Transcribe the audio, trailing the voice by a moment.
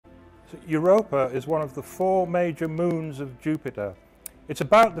Europa is one of the 4 major moons of Jupiter. It's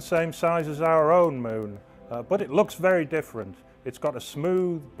about the same size as our own moon, but it looks very different. It's got a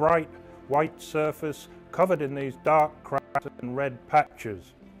smooth, bright, white surface covered in these dark cracks and red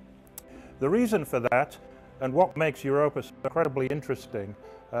patches. The reason for that, and what makes Europa so incredibly interesting,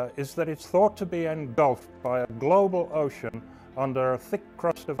 is that it's thought to be engulfed by a global ocean under a thick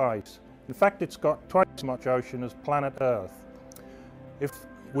crust of ice. In fact, it's got twice as much ocean as planet Earth. If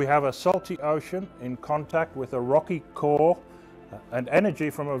we have a salty ocean in contact with a rocky core and energy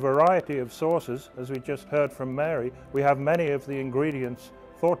from a variety of sources, as we just heard from Mary, we have many of the ingredients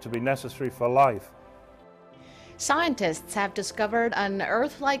thought to be necessary for life. Scientists have discovered an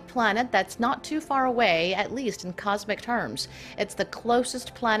Earth-like planet that's not too far away, at least in cosmic terms. It's the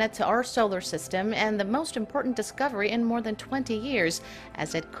closest planet to our solar system and the most important discovery in more than 20 years,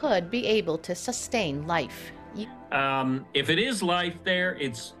 as it could be able to sustain life. If it is life there,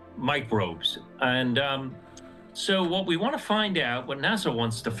 it's microbes. And so what we want to find out, what NASA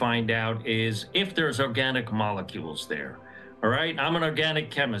wants to find out, is if there's organic molecules there. All right, I'm an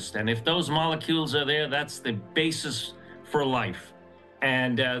organic chemist, and if those molecules are there, that's the basis for life.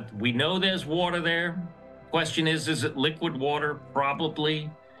 And we know there's water there. Question is it liquid water?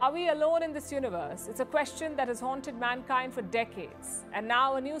 Probably. Are we alone in this universe? It's a question that has haunted mankind for decades. And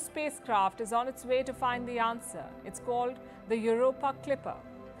now a new spacecraft is on its way to find the answer. It's called the Europa Clipper.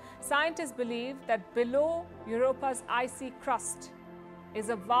 Scientists believe that below Europa's icy crust is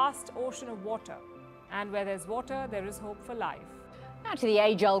a vast ocean of water. And where there's water, there is hope for life. Now to the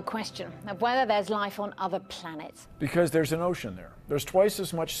age-old question of whether there's life on other planets. Because there's an ocean there. There's twice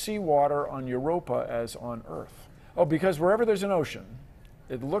as much seawater on Europa as on Earth. Oh, because wherever there's an ocean,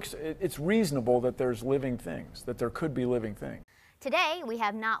 it's reasonable that there's living things, that there could be living things. Today, we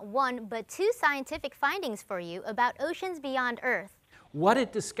have not 1, but 2 scientific findings for you about oceans beyond Earth. What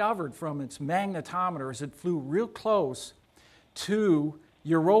it discovered from its magnetometer as it flew real close to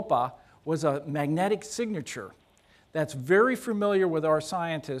Europa was a magnetic signature that's very familiar with our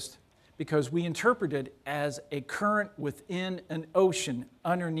scientists because we interpret it as a current within an ocean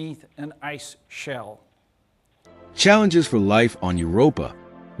underneath an ice shell. Challenges for life on Europa.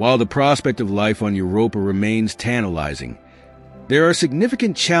 While the prospect of life on Europa remains tantalizing, there are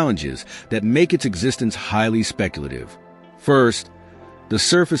significant challenges that make its existence highly speculative. First, the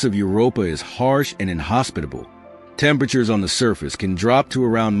surface of Europa is harsh and inhospitable. Temperatures on the surface can drop to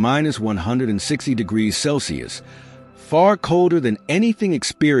around -160 degrees Celsius, far colder than anything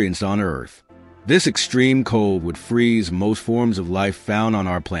experienced on Earth. This extreme cold would freeze most forms of life found on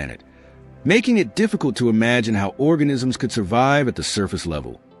our planet, making it difficult to imagine how organisms could survive at the surface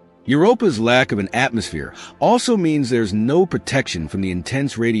level. Europa's lack of an atmosphere also means there's no protection from the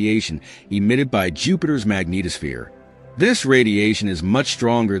intense radiation emitted by Jupiter's magnetosphere. This radiation is much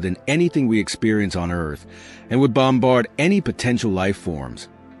stronger than anything we experience on Earth and would bombard any potential life forms,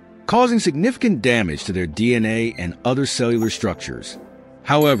 causing significant damage to their DNA and other cellular structures.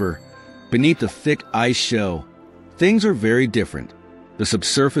 However, beneath the thick ice shell, things are very different. The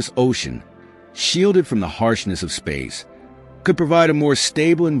subsurface ocean, shielded from the harshness of space, could provide a more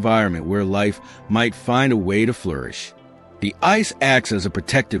stable environment where life might find a way to flourish. The ice acts as a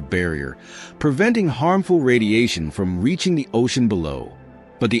protective barrier, preventing harmful radiation from reaching the ocean below.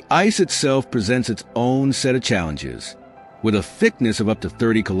 But the ice itself presents its own set of challenges. With a thickness of up to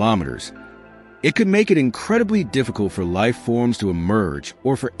 30 kilometers, it could make it incredibly difficult for life forms to emerge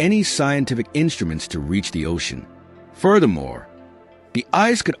or for any scientific instruments to reach the ocean. Furthermore, the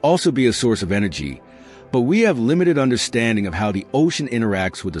ice could also be a source of energy, but we have limited understanding of how the ocean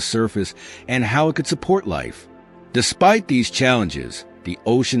interacts with the surface and how it could support life. Despite these challenges, the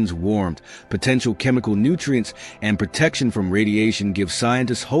ocean's warmth, potential chemical nutrients, and protection from radiation give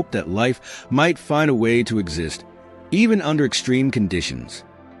scientists hope that life might find a way to exist, even under extreme conditions.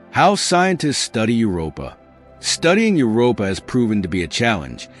 How scientists study Europa. Studying Europa has proven to be a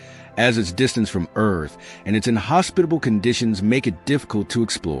challenge, as its distance from Earth and its inhospitable conditions make it difficult to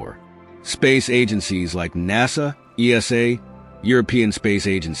explore. Space agencies like NASA, ESA, European Space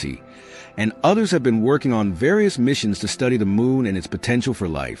Agency, and others have been working on various missions to study the moon and its potential for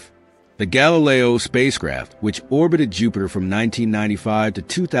life. The Galileo spacecraft, which orbited Jupiter from 1995 to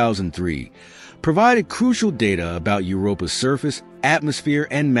 2003, provided crucial data about Europa's surface, atmosphere,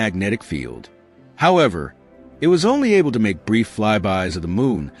 and magnetic field. However, it was only able to make brief flybys of the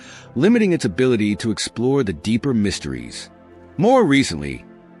moon, limiting its ability to explore the deeper mysteries. More recently,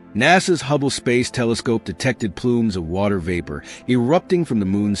 NASA's Hubble Space Telescope detected plumes of water vapor erupting from the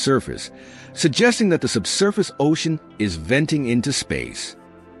moon's surface, suggesting that the subsurface ocean is venting into space.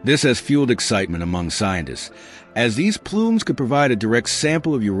 This has fueled excitement among scientists, as these plumes could provide a direct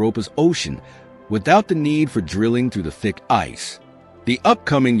sample of Europa's ocean without the need for drilling through the thick ice. The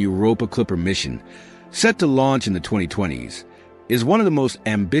upcoming Europa Clipper mission, set to launch in the 2020s, is one of the most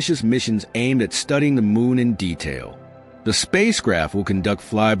ambitious missions aimed at studying the moon in detail. The spacecraft will conduct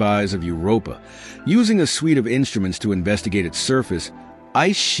flybys of Europa, using a suite of instruments to investigate its surface,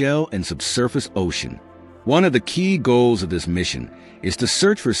 ice shell, and subsurface ocean. One of the key goals of this mission is to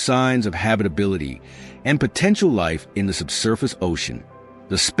search for signs of habitability and potential life in the subsurface ocean.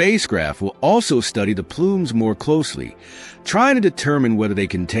 The spacecraft will also study the plumes more closely, trying to determine whether they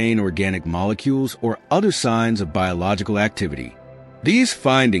contain organic molecules or other signs of biological activity. These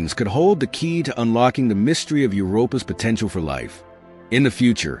findings could hold the key to unlocking the mystery of Europa's potential for life. In the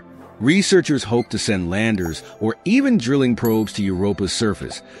future, researchers hope to send landers or even drilling probes to Europa's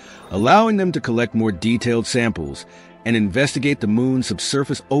surface, allowing them to collect more detailed samples and investigate the moon's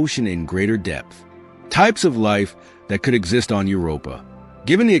subsurface ocean in greater depth. Types of life that could exist on Europa.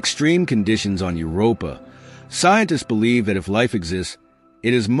 Given the extreme conditions on Europa, scientists believe that if life exists,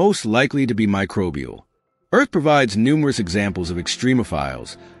 it is most likely to be microbial. Earth provides numerous examples of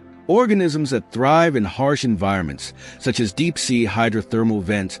extremophiles, organisms that thrive in harsh environments, such as deep-sea hydrothermal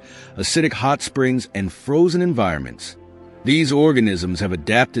vents, acidic hot springs, and frozen environments. These organisms have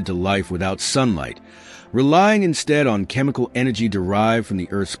adapted to life without sunlight, relying instead on chemical energy derived from the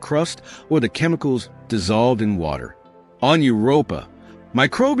Earth's crust or the chemicals dissolved in water. On Europa,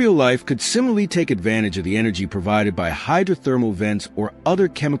 microbial life could similarly take advantage of the energy provided by hydrothermal vents or other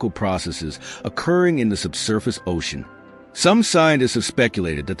chemical processes occurring in the subsurface ocean. Some scientists have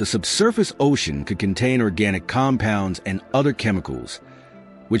speculated that the subsurface ocean could contain organic compounds and other chemicals,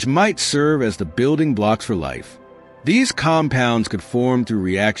 which might serve as the building blocks for life. These compounds could form through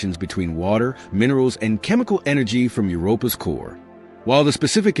reactions between water, minerals, and chemical energy from Europa's core. While the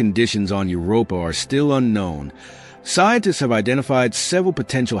specific conditions on Europa are still unknown, scientists have identified several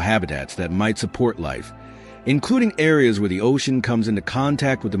potential habitats that might support life, including areas where the ocean comes into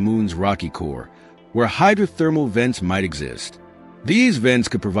contact with the moon's rocky core, where hydrothermal vents might exist. These vents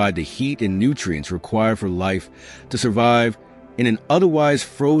could provide the heat and nutrients required for life to survive in an otherwise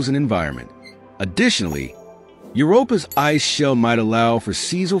frozen environment. Additionally, Europa's ice shell might allow for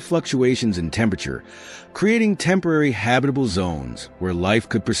seasonal fluctuations in temperature, creating temporary habitable zones where life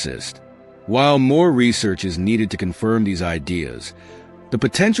could persist. While more research is needed to confirm these ideas, the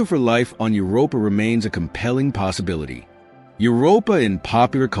potential for life on Europa remains a compelling possibility. Europa in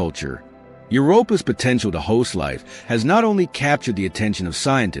popular culture. Europa's potential to host life has not only captured the attention of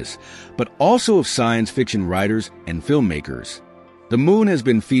scientists, but also of science fiction writers and filmmakers. The moon has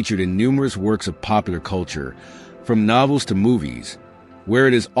been featured in numerous works of popular culture, from novels to movies, where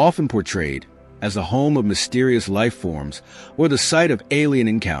it is often portrayed as the home of mysterious life forms or the site of alien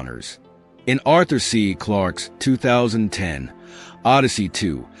encounters. In Arthur C. Clarke's 2010 Odyssey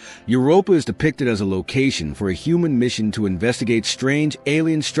 2, Europa is depicted as a location for a human mission to investigate strange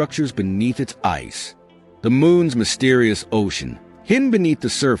alien structures beneath its ice. The moon's mysterious ocean, hidden beneath the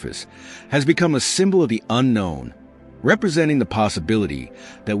surface, has become a symbol of the unknown, representing the possibility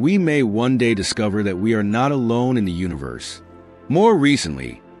that we may one day discover that we are not alone in the universe. More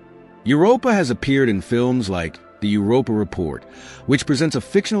recently, Europa has appeared in films like The Europa Report, which presents a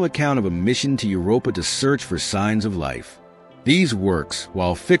fictional account of a mission to Europa to search for signs of life. These works,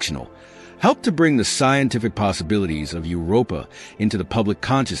 while fictional, help to bring the scientific possibilities of Europa into the public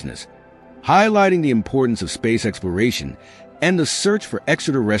consciousness, highlighting the importance of space exploration and the search for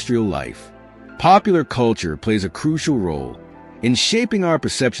extraterrestrial life. Popular culture plays a crucial role in shaping our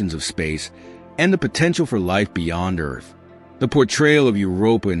perceptions of space and the potential for life beyond Earth. The portrayal of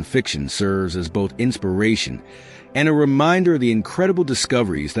Europa in fiction serves as both inspiration and a reminder of the incredible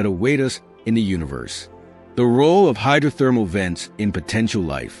discoveries that await us in the universe. The role of hydrothermal vents in potential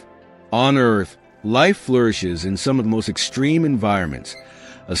life. On Earth, life flourishes in some of the most extreme environments,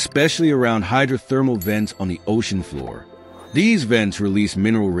 especially around hydrothermal vents on the ocean floor. These vents release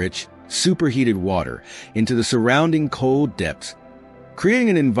mineral-rich, superheated water into the surrounding cold depths, creating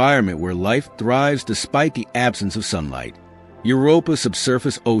an environment where life thrives despite the absence of sunlight. Europa's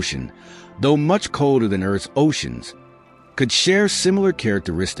subsurface ocean, though much colder than Earth's oceans, could share similar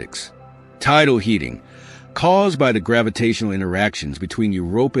characteristics. Tidal heating, caused by the gravitational interactions between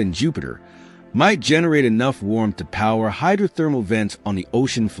Europa and Jupiter, might generate enough warmth to power hydrothermal vents on the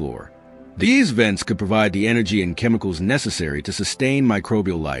ocean floor. These vents could provide the energy and chemicals necessary to sustain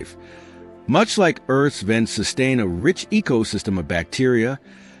microbial life, much like Earth's vents sustain a rich ecosystem of bacteria,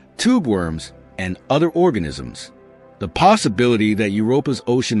 tube worms, and other organisms. The possibility that Europa's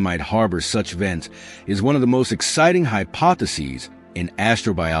ocean might harbor such vents is one of the most exciting hypotheses in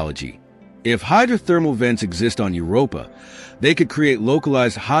astrobiology. If hydrothermal vents exist on Europa, they could create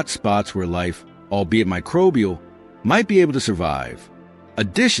localized hot spots where life, albeit microbial, might be able to survive.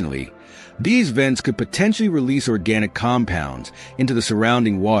 Additionally, these vents could potentially release organic compounds into the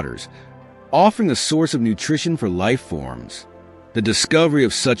surrounding waters, offering a source of nutrition for life forms. The discovery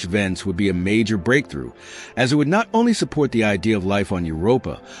of such vents would be a major breakthrough, as it would not only support the idea of life on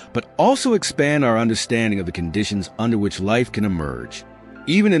Europa, but also expand our understanding of the conditions under which life can emerge.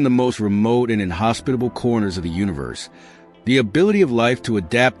 Even in the most remote and inhospitable corners of the universe, the ability of life to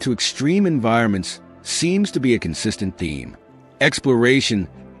adapt to extreme environments seems to be a consistent theme. Exploration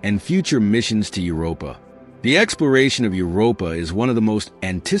and future missions to Europa. The exploration of Europa is one of the most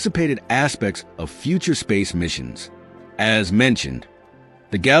anticipated aspects of future space missions. As mentioned,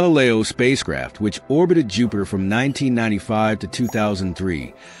 the Galileo spacecraft, which orbited Jupiter from 1995 to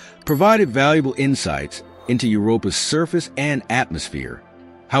 2003, provided valuable insights into Europa's surface and atmosphere.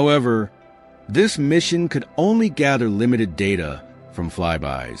 However, this mission could only gather limited data from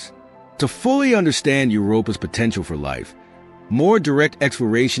flybys. To fully understand Europa's potential for life, more direct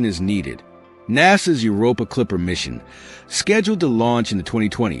exploration is needed. NASA's Europa Clipper mission, scheduled to launch in the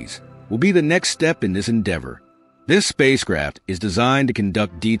 2020s, will be the next step in this endeavor. This spacecraft is designed to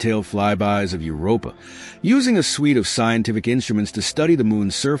conduct detailed flybys of Europa, using a suite of scientific instruments to study the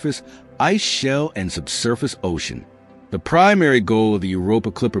moon's surface, ice shell, and subsurface ocean. The primary goal of the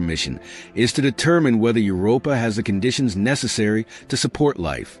Europa Clipper mission is to determine whether Europa has the conditions necessary to support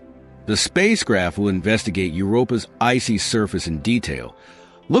life. The spacecraft will investigate Europa's icy surface in detail,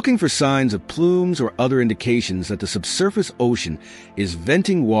 looking for signs of plumes or other indications that the subsurface ocean is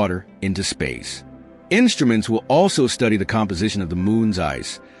venting water into space. Instruments will also study the composition of the moon's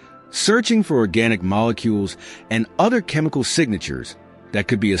ice, searching for organic molecules and other chemical signatures that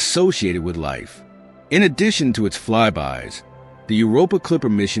could be associated with life. In addition to its flybys, the Europa Clipper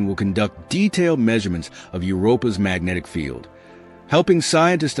mission will conduct detailed measurements of Europa's magnetic field, helping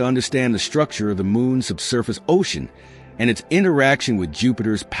scientists to understand the structure of the moon's subsurface ocean and its interaction with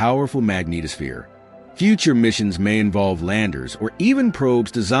Jupiter's powerful magnetosphere. Future missions may involve landers or even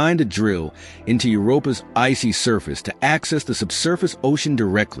probes designed to drill into Europa's icy surface to access the subsurface ocean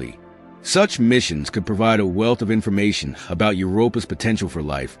directly. Such missions could provide a wealth of information about Europa's potential for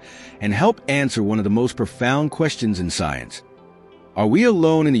life and help answer one of the most profound questions in science. Are we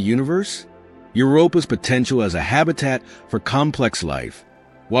alone in the universe? Europa's potential as a habitat for complex life.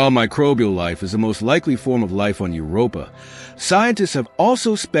 While microbial life is the most likely form of life on Europa, scientists have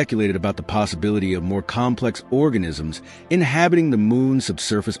also speculated about the possibility of more complex organisms inhabiting the moon's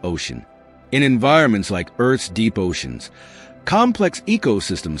subsurface ocean. In environments like Earth's deep oceans, complex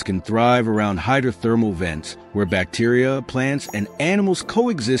ecosystems can thrive around hydrothermal vents where bacteria, plants, and animals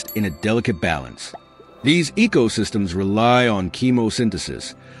coexist in a delicate balance. These ecosystems rely on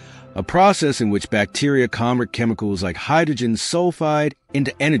chemosynthesis, a process in which bacteria convert chemicals like hydrogen sulfide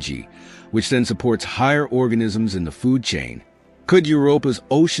into energy, which then supports higher organisms in the food chain. Could Europa's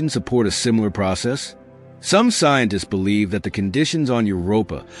ocean support a similar process? Some scientists believe that the conditions on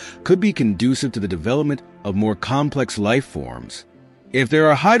Europa could be conducive to the development of more complex life forms. If there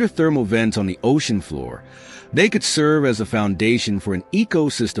are hydrothermal vents on the ocean floor, they could serve as a foundation for an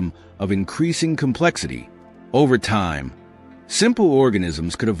ecosystem of increasing complexity. Over time, simple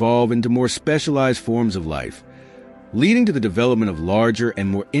organisms could evolve into more specialized forms of life, leading to the development of larger and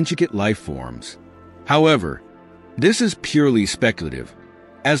more intricate life forms. However, this is purely speculative,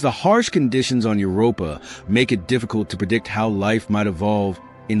 as the harsh conditions on Europa make it difficult to predict how life might evolve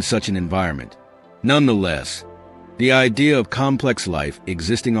in such an environment. Nonetheless, the idea of complex life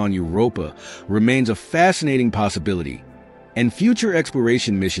existing on Europa remains a fascinating possibility, and future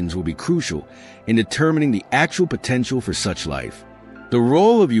exploration missions will be crucial in determining the actual potential for such life. The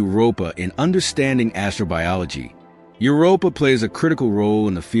role of Europa in understanding astrobiology. Europa plays a critical role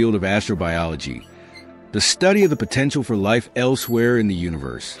in the field of astrobiology, the study of the potential for life elsewhere in the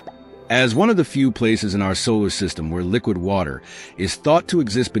universe. As one of the few places in our solar system where liquid water is thought to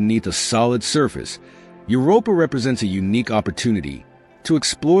exist beneath a solid surface, Europa represents a unique opportunity to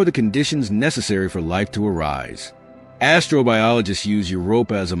explore the conditions necessary for life to arise. Astrobiologists use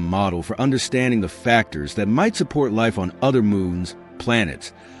Europa as a model for understanding the factors that might support life on other moons,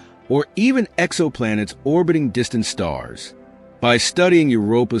 planets, or even exoplanets orbiting distant stars. By studying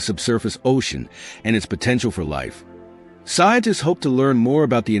Europa's subsurface ocean and its potential for life, scientists hope to learn more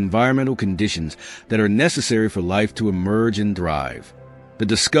about the environmental conditions that are necessary for life to emerge and thrive. The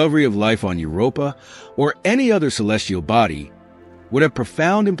discovery of life on Europa, or any other celestial body, would have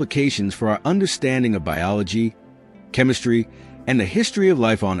profound implications for our understanding of biology, chemistry, and the history of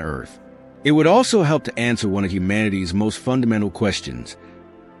life on Earth. It would also help to answer one of humanity's most fundamental questions: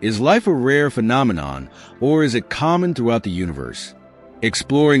 Is life a rare phenomenon, or is it common throughout the universe?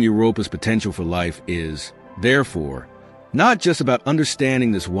 Exploring Europa's potential for life is, therefore, not just about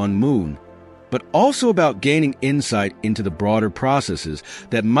understanding this one moon, but also about gaining insight into the broader processes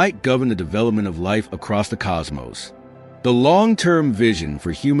that might govern the development of life across the cosmos. The long-term vision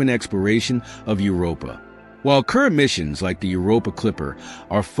for human exploration of Europa. While current missions like the Europa Clipper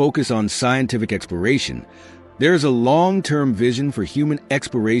are focused on scientific exploration, there is a long-term vision for human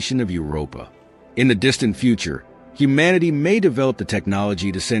exploration of Europa. In the distant future, humanity may develop the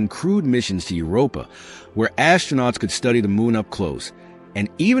technology to send crewed missions to Europa, where astronauts could study the moon up close and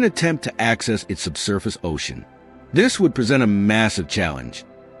even attempt to access its subsurface ocean. This would present a massive challenge,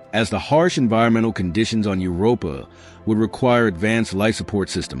 as the harsh environmental conditions on Europa would require advanced life support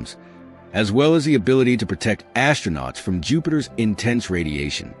systems, as well as the ability to protect astronauts from Jupiter's intense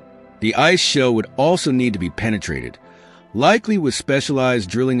radiation. The ice shell would also need to be penetrated, likely with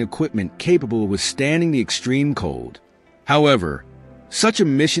specialized drilling equipment capable of withstanding the extreme cold. However, such a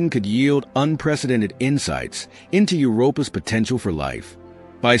mission could yield unprecedented insights into Europa's potential for life.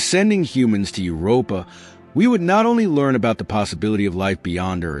 By sending humans to Europa, we would not only learn about the possibility of life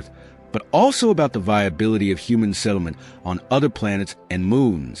beyond Earth, but also about the viability of human settlement on other planets and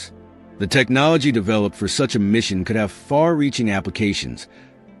moons. The technology developed for such a mission could have far-reaching applications,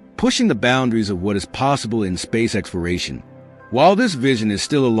 pushing the boundaries of what is possible in space exploration. While this vision is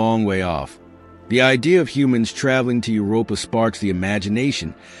still a long way off, the idea of humans traveling to Europa sparks the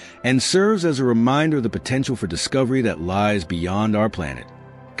imagination and serves as a reminder of the potential for discovery that lies beyond our planet.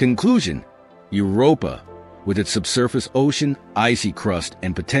 Conclusion: Europa, with its subsurface ocean, icy crust,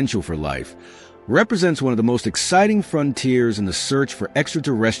 and potential for life, represents one of the most exciting frontiers in the search for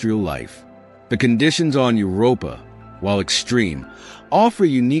extraterrestrial life. The conditions on Europa, while extreme, offer a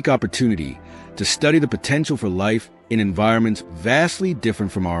unique opportunity to study the potential for life in environments vastly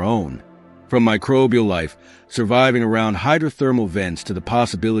different from our own. From microbial life surviving around hydrothermal vents to the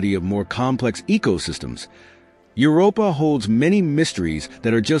possibility of more complex ecosystems, Europa holds many mysteries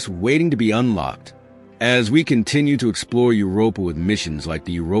that are just waiting to be unlocked. As we continue to explore Europa with missions like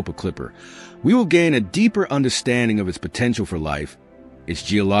the Europa Clipper, we will gain a deeper understanding of its potential for life, its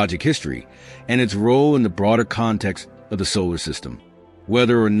geologic history, and its role in the broader context of the solar system.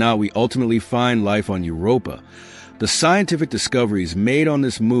 Whether or not we ultimately find life on Europa, the scientific discoveries made on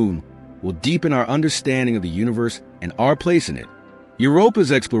this moon will deepen our understanding of the universe and our place in it.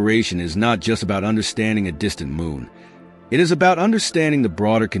 Europa's exploration is not just about understanding a distant moon. It is about understanding the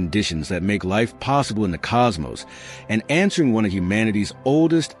broader conditions that make life possible in the cosmos and answering one of humanity's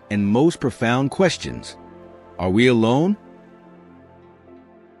oldest and most profound questions. Are we alone,